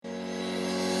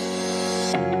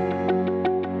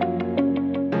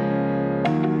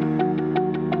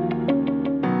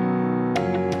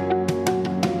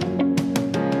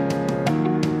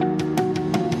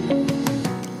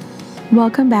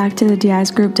Welcome back to the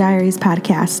Diaz Group Diaries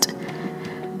podcast.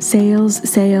 Sales,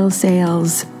 sales,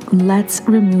 sales. Let's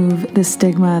remove the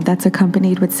stigma that's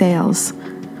accompanied with sales.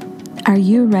 Are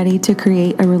you ready to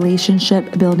create a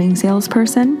relationship building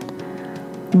salesperson?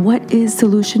 What is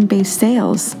solution-based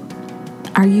sales?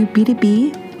 Are you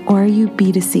B2B or are you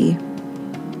B2C?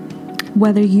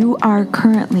 Whether you are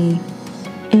currently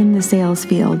in the sales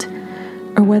field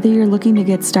or whether you're looking to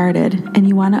get started and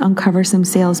you want to uncover some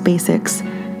sales basics,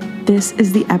 this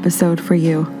is the episode for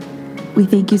you. We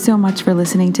thank you so much for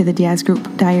listening to the Diaz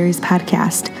Group Diaries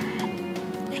podcast.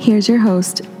 Here's your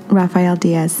host, Rafael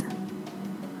Diaz.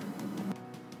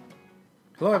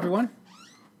 Hello, everyone.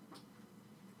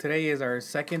 Today is our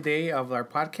second day of our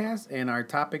podcast, and our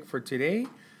topic for today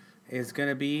is going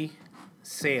to be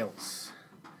sales.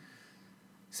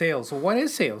 Sales. So what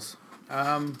is sales?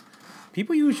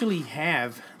 People usually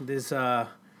have this,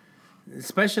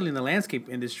 especially in the landscape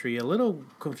industry, a little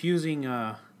confusing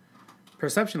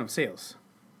perception of sales.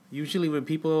 Usually when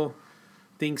people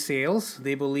think sales,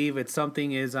 they believe it's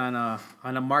something is on a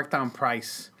markdown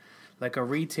price, like a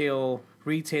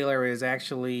retailer is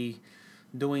actually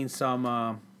doing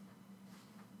some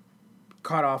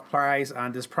cut off price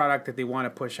on this product that they want to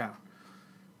push out.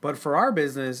 But for our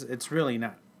business, it's really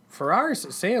not. For our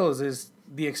sales is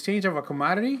the exchange of a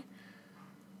commodity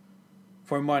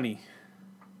for money.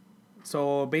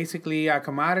 So basically a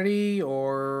commodity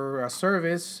or a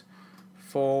service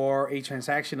for a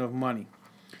transaction of money.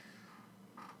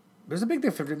 There's a big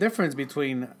difference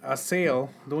between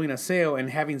doing a sale, and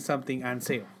having something on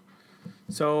sale.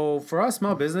 So for us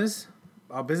our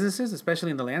businesses,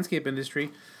 especially in the landscape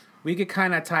industry, we get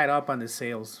kind of tied up on the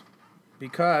sales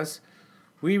because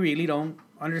we really don't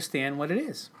understand what it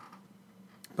is.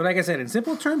 But like I said, in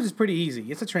simple terms, it's pretty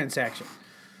easy. It's a transaction.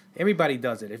 Everybody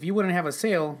does it. If you wouldn't have a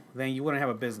sale, then you wouldn't have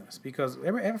a business. Because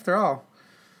after all,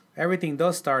 everything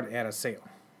does start at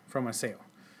from a sale.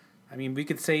 I mean, we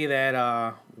could say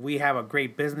that we have a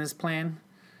great business plan.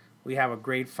 We have a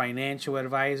great financial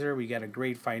advisor. We got a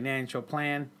great financial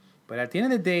plan. But at the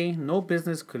end of the day, no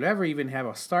business could ever even have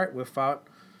a start without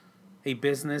a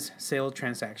business sale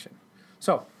transaction.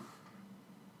 So,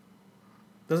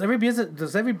 does every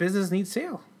business need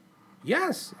sale?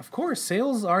 Yes, of course.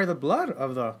 Sales are the blood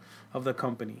of the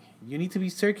company. You need to be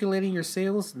circulating your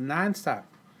sales nonstop.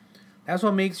 That's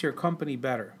what makes your company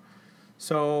better.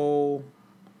 So,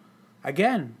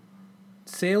 again,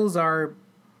 sales are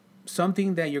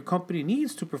something that your company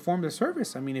needs to perform the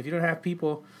service. I mean, if you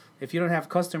don't have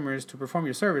customers to perform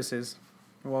your services,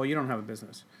 well, you don't have a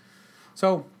business.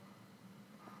 So,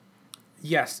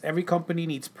 yes, every company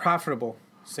needs profitable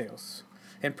sales.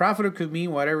 And profitable could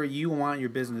mean whatever you want your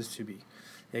business to be.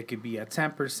 It could be at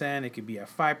 10%, it could be at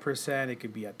 5%, it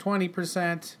could be at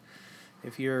 20%.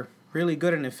 If you're really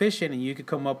good and efficient and you could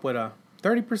come up with a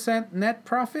 30% net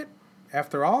profit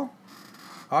after all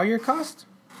your costs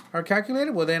are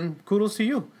calculated, well then kudos to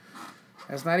you.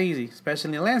 That's not easy, especially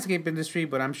in the landscape industry,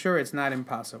 but I'm sure it's not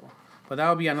impossible. But that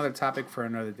will be another topic for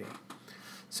another day.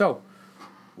 So,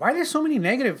 why are there so many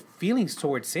negative feelings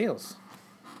towards sales?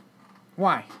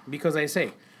 Why? Because I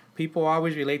say, people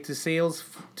always relate to sales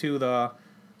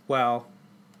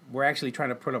we're actually trying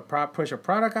to push a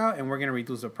product out and we're going to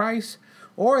reduce the price.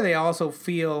 Or they also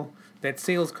feel that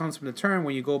sales comes from the term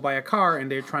when you go buy a car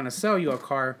and they're trying to sell you a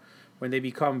car when they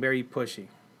become very pushy.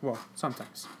 Well,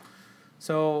 sometimes.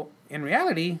 So, in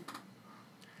reality,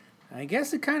 I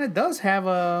guess it kind of does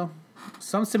have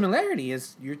some similarity.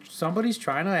 Somebody's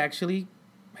trying to actually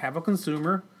have a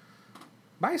consumer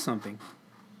buy something.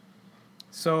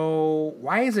 So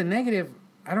why is it negative?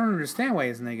 I don't understand why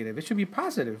it's negative. It should be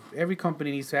positive. Every company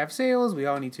needs to have sales. We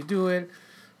all need to do it.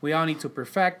 We all need to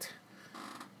perfect.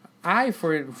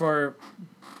 For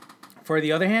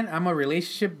the other hand, I'm a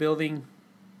relationship building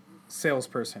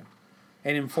salesperson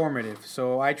and informative.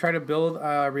 So I try to build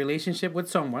a relationship with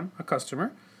someone, a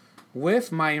customer,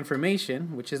 with my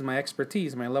information, which is my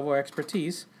expertise, my level of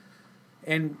expertise,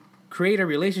 and create a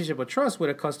relationship of trust with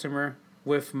a customer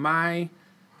with my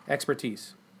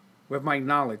expertise, with my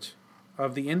knowledge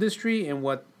of the industry and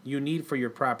what you need for your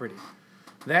property.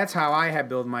 That's how I have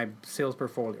built my sales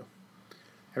portfolio.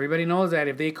 Everybody knows that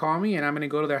if they call me and I'm going to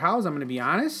go to their house, I'm going to be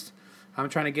honest. I'm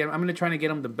going to try to get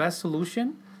them the best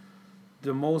solution,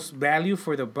 the most value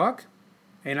for the buck,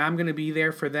 and I'm going to be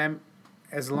there for them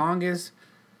as long as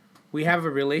we have a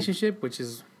relationship,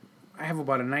 I have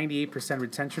about a 98%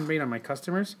 retention rate on my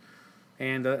customers.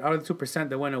 And the other 2%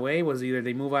 that went away was either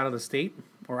they move out of the state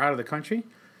or out of the country,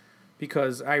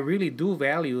 because I really do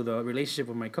value the relationship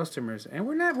with my customers. And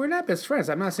we're not best friends.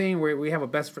 I'm not saying we have a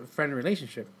best friend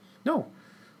relationship. No,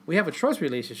 we have a trust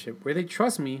relationship where they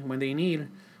trust me when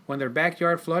when their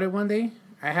backyard flooded one day,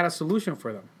 I had a solution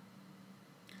for them.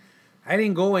 I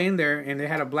didn't go in there and they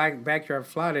had a black backyard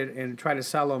flooded and try to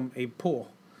sell them a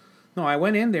pool. No, I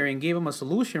went in there and gave them a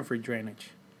solution for drainage.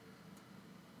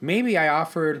 Maybe I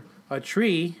offered a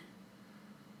tree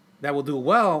that will do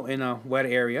well in a wet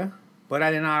area, but I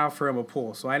did not offer them a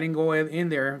pool. So I didn't go in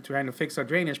there trying to fix a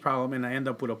drainage problem and I end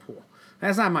up with a pool.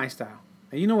 That's not my style.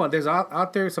 And you know what? There's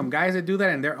out there some guys that do that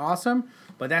and they're awesome,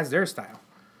 but that's their style,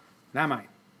 not mine.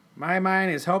 My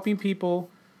mind is helping people,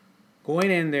 going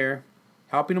in there,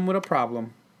 helping them with a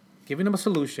problem, giving them a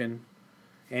solution,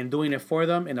 and doing it for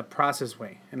them in a process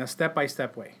way, in a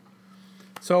step-by-step way.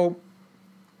 So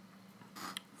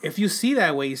if you see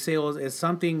that way, sales is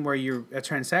something where you're a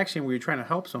transaction where you're trying to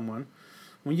help someone.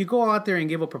 When you go out there and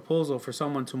give a proposal for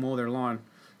someone to mow their lawn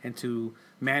and to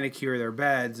manicure their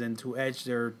beds and to edge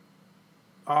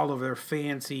all of their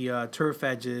fancy turf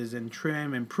edges and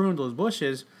trim and prune those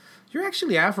bushes, you're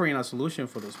actually offering a solution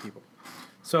for those people.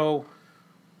 So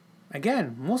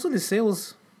again, most of the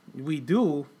sales we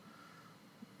do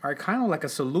are kind of like a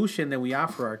solution that we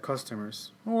offer our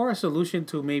customers, or a solution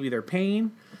to maybe their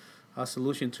pain, a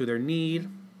solution to their need.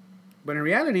 But in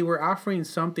reality, we're offering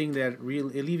something that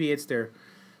really alleviates their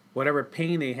whatever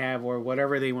pain they have or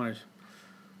whatever they want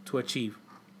to achieve.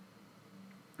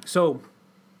 So,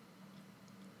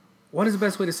 what is the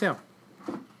best way to sell?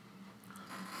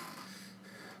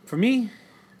 For me,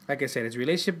 like I said, it's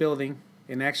relationship building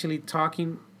and actually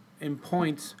talking in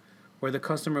points where the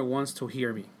customer wants to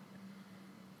hear me.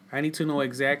 I need to know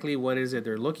exactly what is it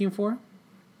they're looking for.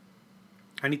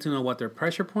 I need to know what their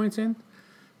pressure points in.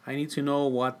 I need to know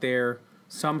what they're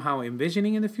somehow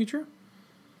envisioning in the future.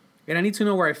 And I need to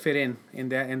know where I fit in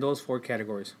those 4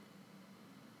 categories.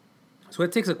 So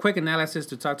it takes a quick analysis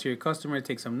to talk to your customer,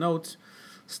 take some notes,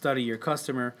 study your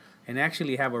customer, and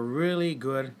actually have a really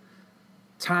good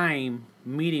time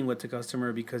meeting with the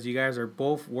customer because you guys are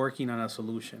both working on a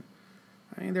solution.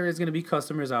 I mean, there is going to be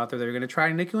customers out there that are going to try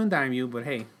to nickel and dime you, but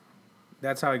hey,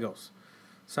 that's how it goes.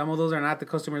 Some of those are not the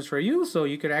customers for you, so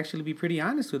you could actually be pretty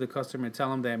honest with the customer and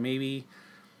tell them that maybe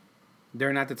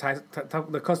they're not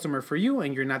the customer for you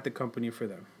and you're not the company for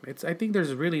them. I think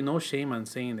there's really no shame on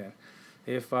saying that.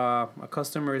 If a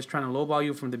customer is trying to lowball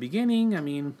you from the beginning, I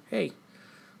mean, hey,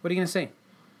 what are you going to say?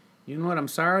 You know what, I'm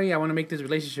sorry, I want to make this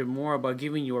relationship more about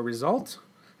giving you a result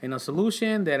and a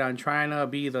solution that I'm trying to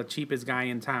be the cheapest guy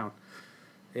in town.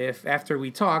 If after we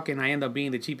talk and I end up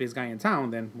being the cheapest guy in town,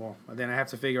 then I have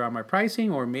to figure out my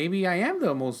pricing, or maybe I am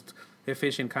the most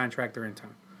efficient contractor in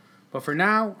town. But for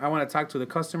now, I want to talk to the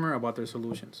customer about their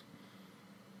solutions.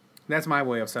 That's my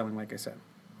way of selling, like I said.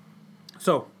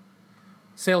 So,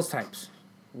 sales types.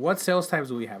 What sales types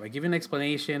do we have? I give you an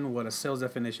explanation what a sales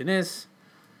definition is.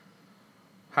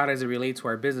 How does it relate to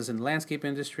our business in the landscape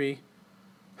industry?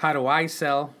 How do I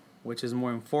sell, which is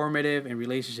more informative and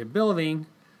relationship building.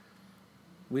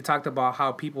 We talked about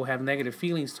how people have negative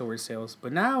feelings towards sales,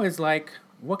 but now it's like,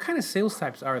 what kind of sales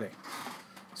types are they?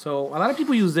 So a lot of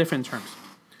people use different terms.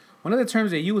 One of the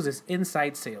terms they use is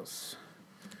inside sales.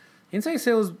 Inside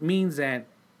sales means that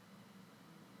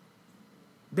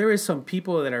there is some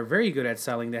people that are very good at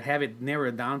selling that have it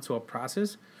narrowed down to a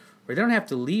process where they don't have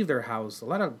to leave their house. A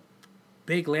lot of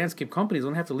big landscape companies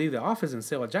don't have to leave the office and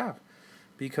sell a job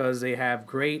because they have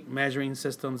great measuring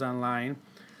systems online.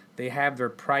 They have their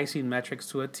pricing metrics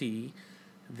to a T.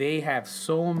 They have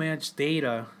so much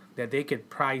data that they could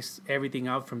price everything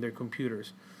out from their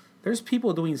computers. There's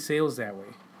people doing sales that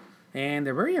way, and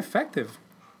they're very effective.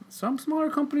 Some smaller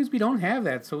companies, we don't have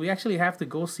that, so we actually have to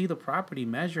go see the property,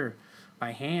 measure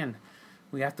by hand.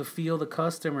 We have to feel the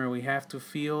customer. We have to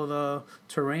feel the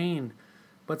terrain.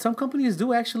 But some companies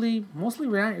do actually mostly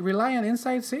rely on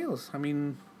inside sales. I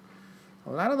mean, a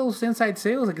lot of those inside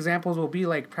sales examples will be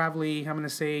like probably, I'm going to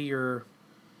say, your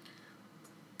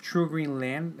True Green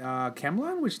Land,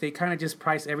 Camelon, which they kind of just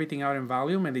price everything out in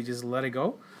volume and they just let it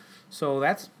go. So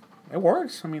it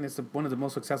works. I mean, it's one of the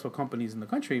most successful companies in the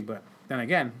country, but then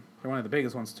again, they're one of the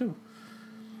biggest ones too.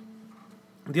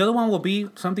 The other one will be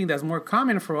something that's more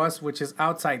common for us, which is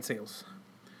outside sales,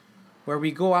 where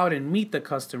we go out and meet the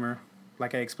customer,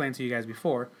 like I explained to you guys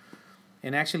before,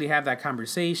 and actually have that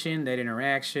conversation, that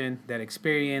interaction, that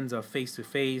experience of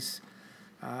face-to-face,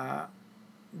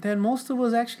 that most of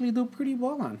us actually do pretty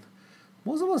well on.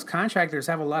 Most of us contractors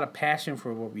have a lot of passion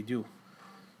for what we do.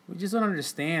 We just don't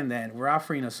understand that we're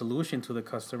offering a solution to the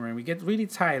customer, and we get really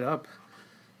tied up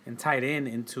and tied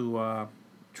into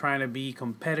trying to be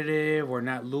competitive or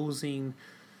not losing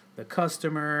the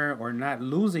customer or not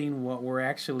losing what we're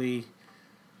actually...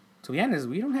 To be honest,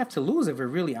 we don't have to lose if we're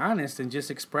really honest and just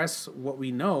express what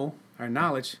we know, our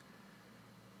knowledge,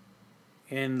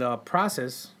 in the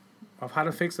process of how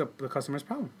to fix the customer's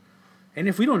problem. And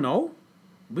if we don't know,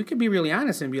 we could be really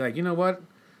honest and be like, you know what,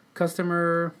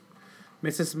 customer,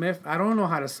 Mrs. Smith, I don't know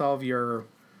how to solve your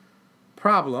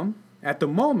problem at the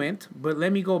moment, but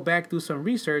let me go back, do some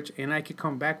research, and I could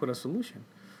come back with a solution.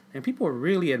 And people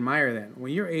really admire that.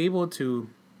 When you're able to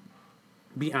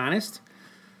be honest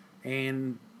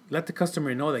and let the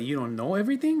customer know that you don't know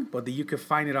everything, but that you can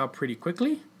find it out pretty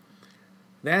quickly,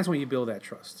 that's when you build that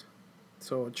trust.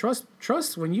 So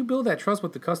trust, when you build that trust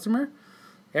with the customer,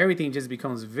 everything just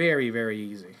becomes very, very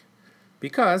easy.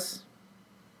 Because,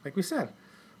 like we said,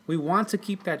 we want to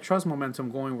keep that trust momentum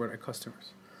going with our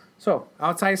customers. So,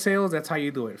 outside sales, that's how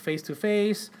you do it.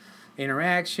 Face-to-face,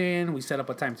 interaction. We set up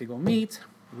a time to go meet.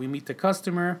 We meet the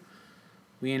customer.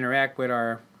 We interact with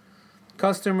our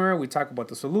customer. We talk about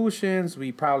the solutions.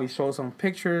 We probably show some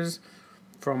pictures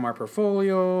from our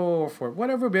portfolio or for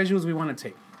whatever visuals we want to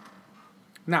take.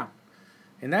 Now,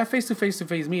 in that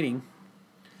face-to-face meeting,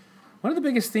 one of the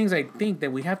biggest things I think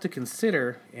that we have to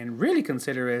consider and really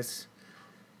consider is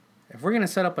if we're going to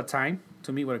set up a time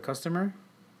to meet with a customer,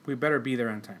 we better be there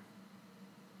on time.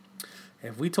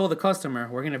 If we told the customer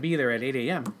we're going to be there at 8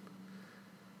 a.m.,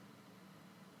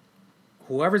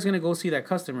 whoever's going to go see that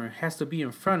customer has to be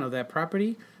in front of that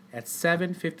property at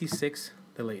 7:56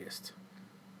 the latest,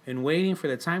 and waiting for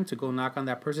the time to go knock on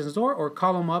that person's door or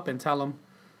call them up and tell them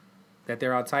that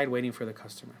they're outside waiting for the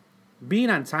customer. Being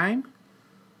on time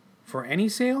for any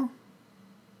sale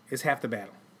is half the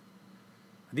battle.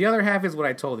 The other half is what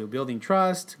I told you, building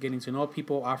trust, getting to know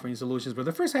people, offering solutions. But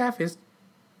the first half is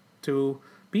to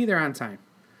be there on time.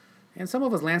 And some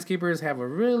of us landscapers have a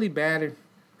really bad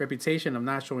reputation of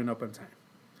not showing up on time.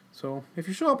 So if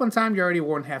you show up on time, you already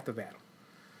won half the battle.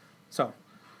 So,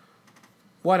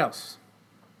 what else?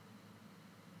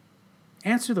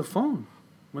 Answer the phone.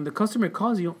 When the customer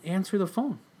calls you, answer the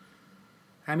phone.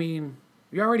 I mean,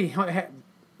 you already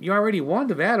won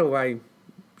the battle by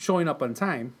showing up on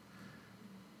time.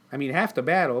 I mean, half the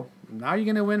battle. Now you're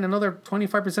going to win another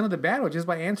 25% of the battle just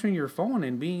by answering your phone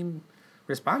and being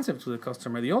responsive to the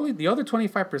customer. The other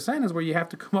 25% is where you have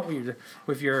to come up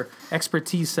with your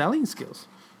expertise selling skills.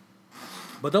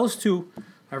 But those two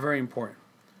are very important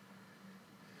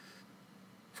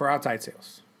for outside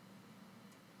sales.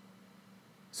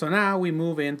 So now we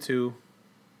move into,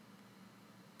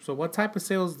 so what type of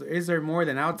sales is there more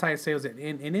than outside sales and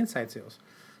inside sales?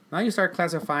 Now you start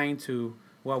classifying to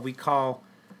what we call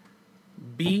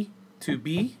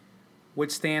B2B,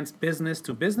 which stands business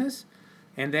to business.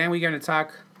 And then we're going to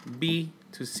talk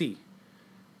B2C,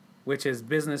 which is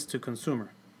business to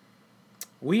consumer.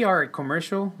 We are a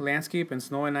commercial landscape and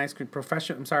snow and ice cream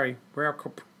we're a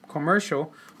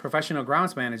commercial professional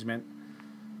grounds management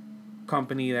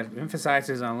company that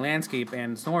emphasizes on landscape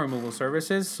and snow removal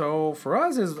services. So for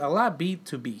us, is a lot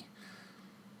B2B.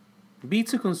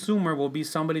 B2 consumer will be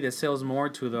somebody that sells more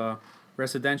to the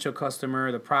residential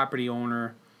customer, the property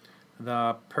owner,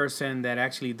 the person that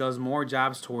actually does more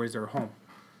jobs towards their home.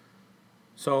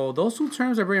 So those two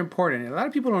terms are very important. A lot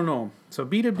of people don't know. So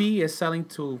B2B is selling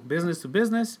to business,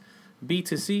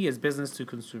 B2C is business to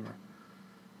consumer.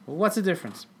 Well, what's the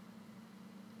difference?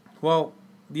 Well,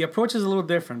 the approach is a little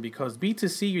different because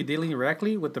B2C, you're dealing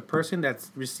directly with the person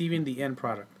that's receiving the end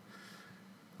product.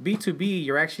 B2B,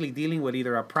 you're actually dealing with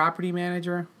either a property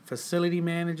manager, facility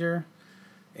manager,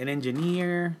 an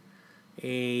engineer,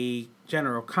 a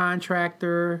general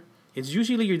contractor. It's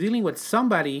usually you're dealing with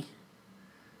somebody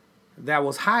that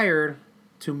was hired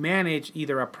to manage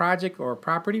either a project or a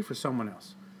property for someone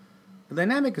else. The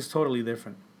dynamic is totally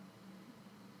different.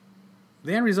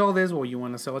 The end result is, well, you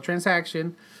want to sell a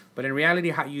transaction, but in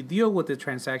reality, how you deal with the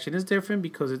transaction is different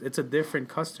because it's a different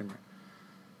customer.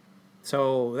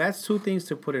 So that's two things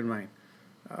to put in mind.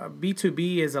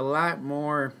 B2B is a lot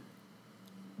more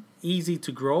easy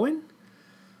to grow in,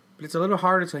 but it's a little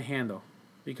harder to handle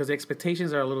because the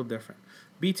expectations are a little different.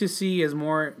 B2C is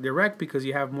more direct because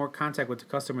you have more contact with the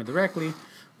customer directly,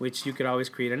 which you could always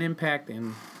create an impact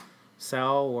and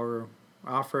sell or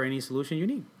offer any solution you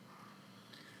need.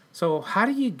 So how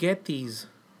do you get these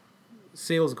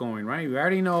sales going, right? We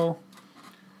already know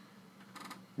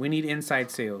we need inside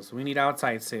sales. We need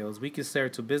outside sales. We can sell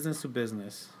to business.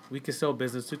 We can sell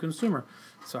business to consumer.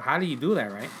 So how do you do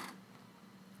that, right?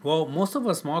 Well, most of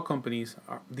us small companies,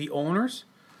 the owners,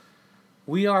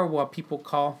 we are what people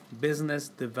call business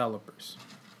developers.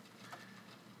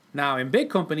 Now, in big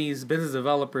companies, business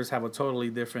developers have a totally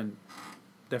different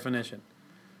definition.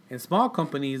 In small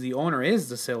companies, the owner is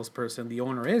the salesperson. The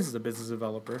owner is the business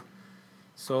developer.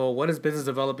 So what does business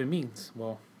development mean?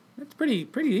 Well, it's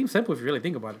pretty simple if you really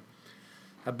think about it.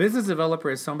 A business developer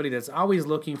is somebody that's always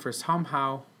looking for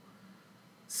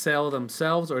sell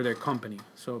themselves or their company.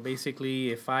 So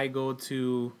basically, if I go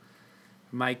to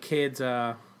my kids'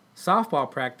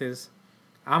 softball practice,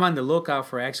 I'm on the lookout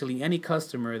for actually any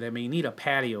customer that may need a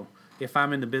patio if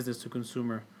I'm in the business to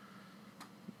consumer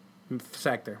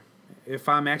sector. If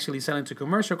I'm actually selling to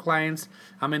commercial clients,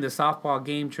 I'm in the softball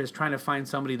game just trying to find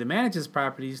somebody that manages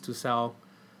properties to sell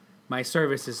my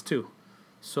services to.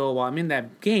 So while I'm in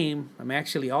that game, I'm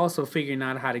actually also figuring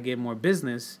out how to get more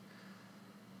business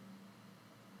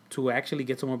to actually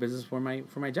get some more business for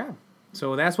my job.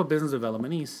 So that's what business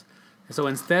development is. So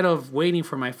instead of waiting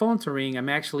for my phone to ring, I'm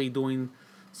actually doing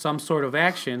some sort of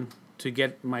action to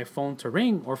get my phone to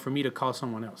ring or for me to call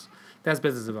someone else. That's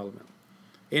business development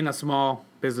in a small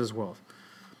business world.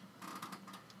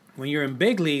 When you're in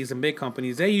big leagues and big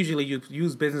companies, they usually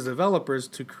use business developers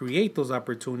to create those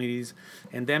opportunities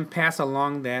and then pass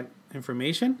along that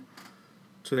information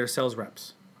to their sales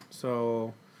reps.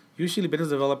 So usually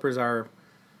business developers are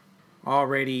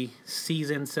already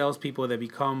seasoned salespeople that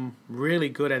become really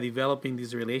good at developing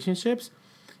these relationships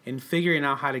and figuring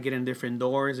out how to get in different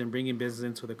doors and bringing business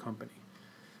into the company.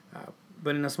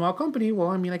 But in a small company, well,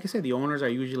 I mean, like I said, the owners are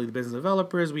usually the business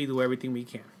developers. We do everything we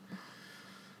can.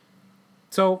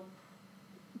 So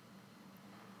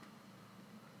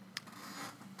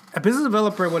a business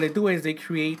developer, what they do is they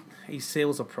create a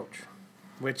sales approach,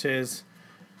 which is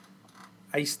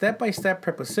a step-by-step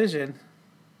proposition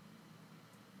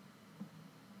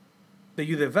that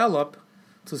you develop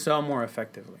to sell more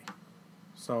effectively.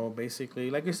 So basically,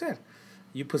 like I said,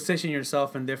 you position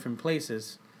yourself in different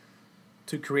places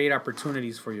to create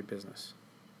opportunities for your business.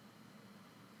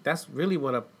 That's really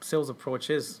what a sales approach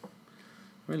is.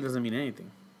 It really doesn't mean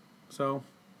anything. So,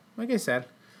 like I said,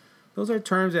 those are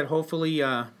terms that hopefully,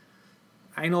 I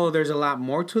know there's a lot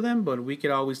more to them, but we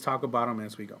could always talk about them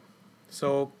as we go.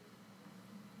 So,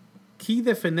 key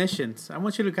definitions. I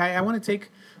want to take,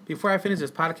 before I finish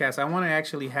this podcast, I want to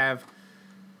actually have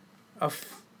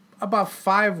about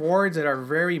 5 words that are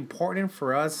very important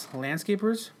for us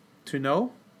landscapers to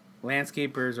know.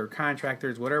 Landscapers or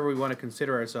contractors, whatever we want to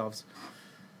consider ourselves.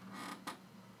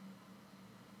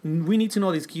 We need to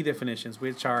know these key definitions,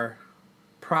 which are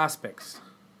prospects.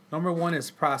 Number 1 is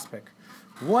prospect.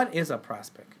 What is a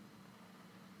prospect?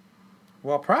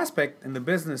 Well, prospect in the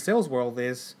business sales world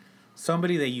is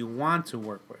somebody that you want to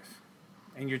work with.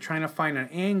 And you're trying to find an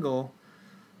angle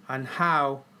on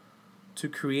how to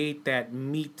create that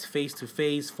meet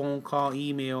face-to-face, phone call,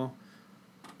 email,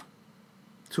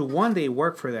 to one day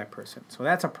work for that person. So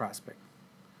that's a prospect.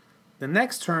 The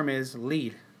next term is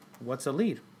lead. What's a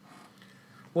lead?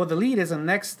 Well, the lead is a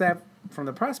next step from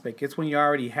the prospect. It's when you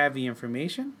already have the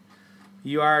information.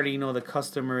 You already know the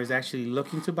customer is actually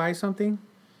looking to buy something.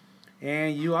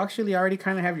 And you actually already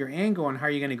kind of have your angle on how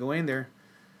you're going to go in there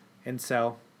and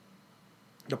sell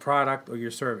the product or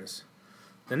your service.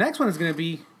 The next one is going to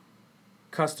be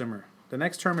customer. The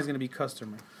next term is going to be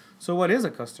customer. So what is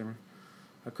a customer?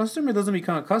 A customer doesn't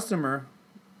become a customer,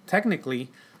 technically,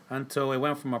 until it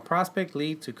went from a prospect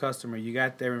lead to customer. You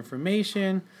got their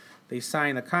information, they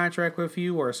signed a contract with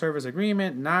you or a service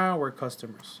agreement, now we're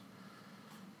customers.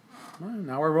 Well,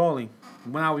 now we're rolling.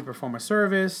 Now we perform a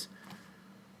service.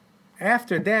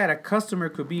 After that, a customer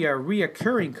could be a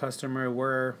reoccurring customer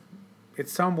where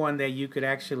it's someone that you could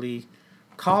actually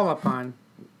call upon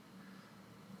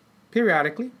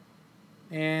periodically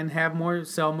and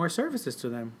sell more services to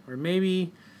them. Or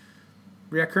maybe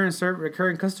recurring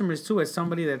customers too, as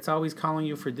somebody that's always calling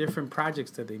you for different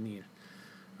projects that they need.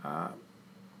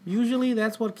 Usually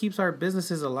that's what keeps our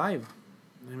businesses alive.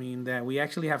 I mean, that we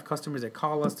actually have customers that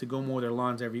call us to go mow their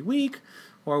lawns every week,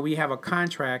 or we have a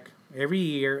contract every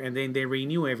year and then they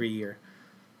renew every year.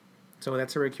 So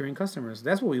that's a recurring customers.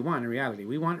 That's what we want in reality.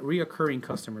 We want reoccurring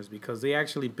customers because they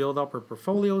actually build up our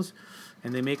portfolios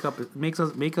and they make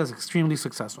us extremely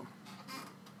successful.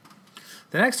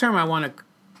 The next term I want to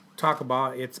talk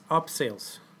about, it's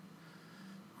upsales.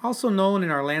 Also known in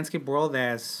our landscape world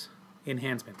as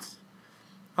enhancements.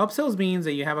 Upsells means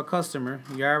that you have a customer,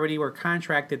 you already were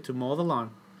contracted to mow the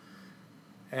lawn,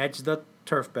 edge the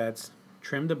turf beds,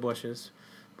 trim the bushes,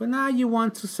 but now you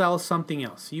want to sell something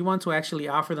else. You want to actually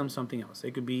offer them something else.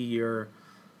 It could be your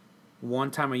one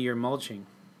time a year mulching.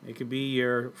 It could be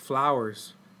your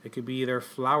flowers. It could be their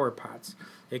flower pots.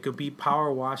 It could be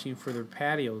power washing for their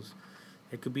patios.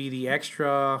 It could be the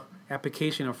extra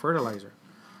application of fertilizer.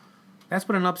 That's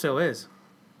what an upsell is.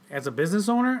 As a business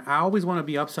owner, I always want to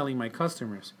be upselling my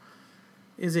customers.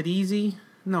 Is it easy?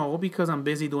 No, because I'm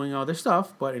busy doing other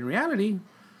stuff. But in reality,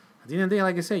 at the end of the day,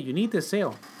 like I said, you need this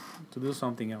sale to do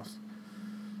something else.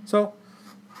 So,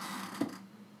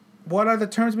 what are the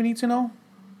terms we need to know?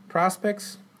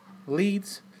 Prospects,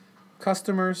 leads,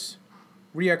 customers,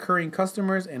 reoccurring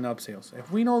customers, and upsales.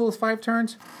 If we know those 5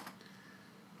 turns,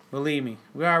 believe me,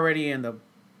 we're already in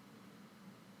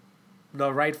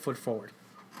the right foot forward.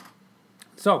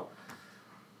 So,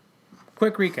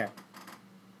 quick recap.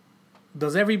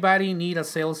 Does everybody need a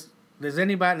sales? Does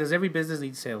every business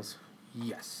need sales?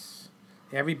 Yes.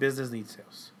 Every business needs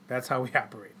sales. That's how we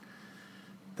operate.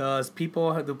 Do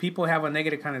people have a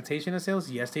negative connotation of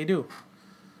sales? Yes, they do.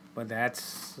 But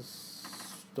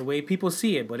that's the way people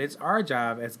see it. But it's our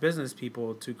job as business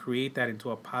people to create that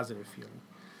into a positive feeling.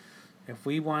 If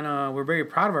we're very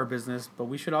proud of our business, but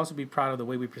we should also be proud of the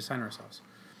way we present ourselves.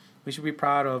 We should be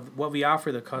proud of what we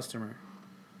offer the customer.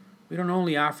 We don't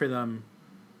only offer them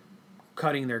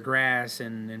cutting their grass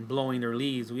and blowing their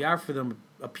leaves. We offer them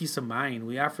a peace of mind.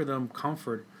 We offer them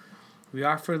comfort. We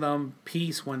offer them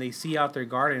peace when they see out their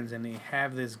gardens and they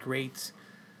have this great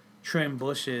trim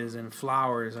bushes and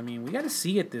flowers. I mean, we got to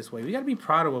see it this way. We got to be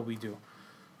proud of what we do.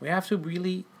 We have to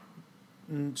really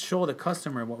show the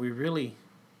customer what we really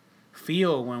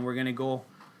feel when we're going to go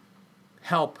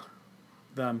help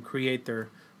them create their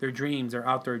dreams, their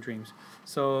outdoor dreams.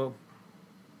 So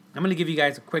I'm going to give you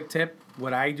guys a quick tip,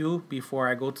 what I do before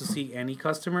I go to see any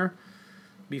customer.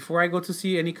 Before I go to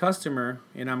see any customer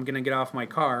and I'm going to get off my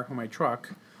car or my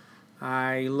truck,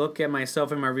 I look at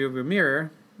myself in my rearview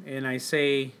mirror and I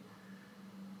say,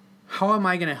 how am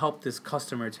I going to help this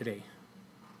customer today?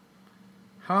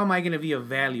 How am I going to be of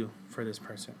value for this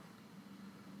person?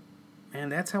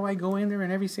 And that's how I go in there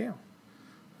in every sale.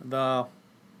 The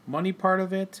money part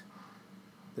of it,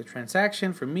 the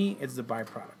transaction, for me, it's the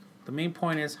byproduct. The main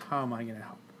point is, how am I going to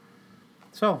help?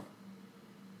 So,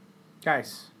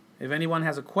 guys, if anyone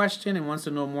has a question and wants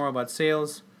to know more about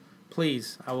sales,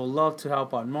 please, I would love to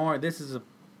help out more. This is a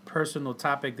personal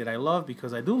topic that I love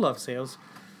because I do love sales.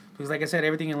 Because like I said,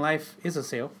 everything in life is a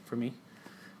sale for me.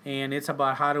 And it's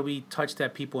about how do we touch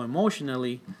that people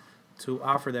emotionally to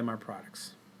offer them our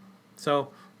products. So,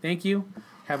 thank you.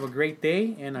 Have a great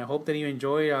day. And I hope that you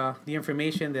enjoy the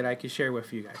information that I can share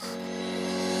with you guys.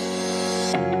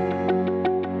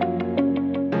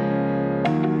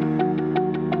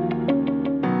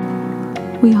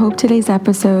 We hope today's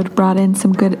episode brought in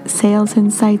some good sales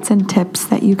insights and tips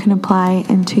that you can apply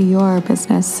into your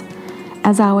business.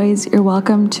 As always, you're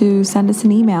welcome to send us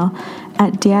an email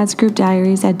at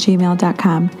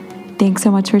diazgroupdiaries@gmail.com. Thanks so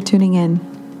much for tuning in.